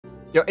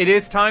It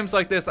is times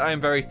like this I am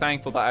very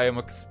thankful that I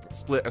am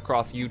split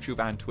across YouTube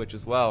and Twitch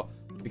as well.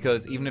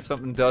 Because even if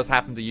something does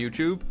happen to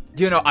YouTube,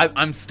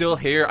 I'm still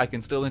here. I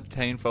can still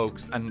entertain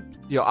folks, and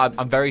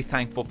I'm very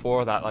thankful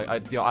for that.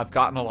 Like I've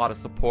gotten a lot of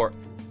support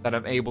that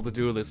I'm able to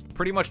do this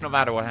pretty much no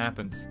matter what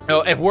happens.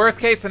 If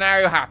worst case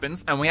scenario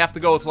happens and we have to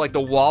go to like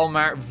the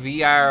Walmart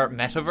VR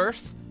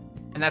metaverse,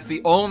 and that's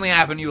the only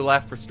avenue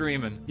left for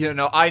streaming,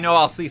 I know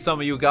I'll see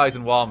some of you guys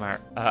in Walmart.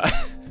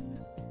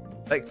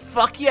 Like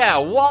fuck yeah,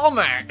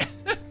 Walmart.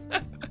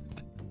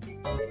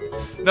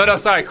 No,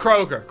 sorry,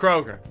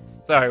 Kroger.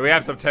 Sorry, we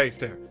have some taste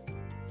here.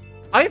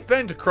 I've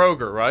been to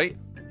Kroger, right?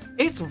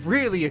 It's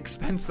really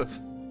expensive.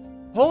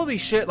 Holy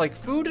shit, like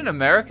food in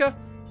America,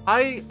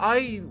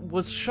 I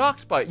was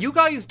shocked by it. You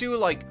guys do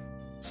like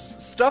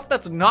stuff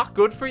that's not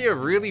good for you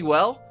really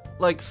well.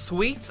 Like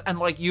sweets and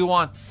like you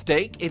want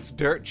steak, it's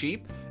dirt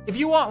cheap. If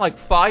you want like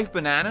 5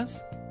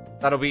 bananas,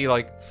 that'll be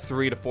like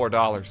 $3 to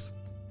 $4.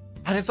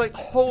 And it's like,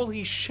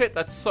 holy shit,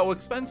 that's so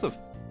expensive.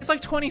 It's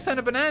like 20 cents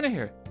a banana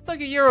here. It's like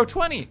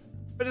 €1.20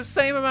 for the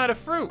same amount of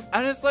fruit.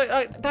 And it's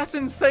like, that's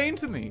insane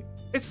to me.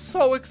 It's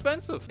so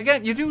expensive.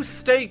 Again, you do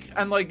steak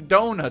and like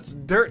donuts,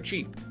 dirt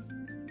cheap.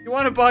 You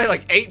want to buy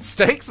like 8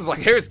 steaks? It's like,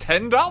 here's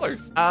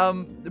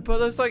 $10. But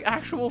there's like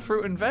actual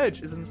fruit and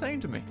veg is insane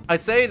to me. I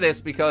say this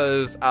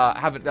because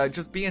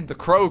just being the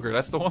Kroger,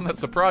 that's the one that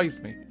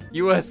surprised me.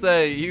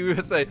 USA,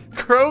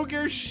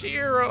 Kroger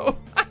Shiro.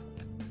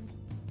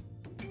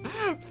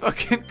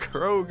 Fucking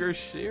Kroger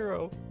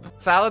Shiro.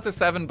 Salads are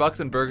 $7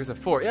 and burgers are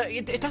 $4. Yeah,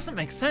 it doesn't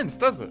make sense,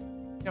 does it?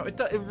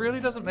 It really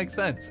doesn't make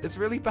sense. It's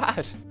really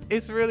bad.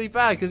 It's really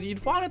bad because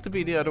you'd want it to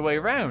be the other way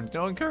around.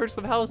 Encourage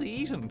some healthy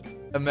eating.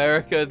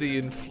 America, the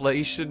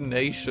inflation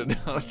nation.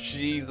 Oh,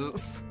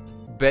 Jesus.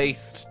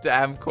 Based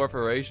damn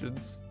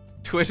corporations.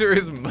 Twitter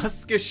is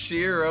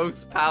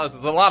Muskashiro's palace.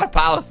 There's a lot of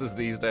palaces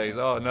these days.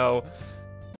 Oh, no.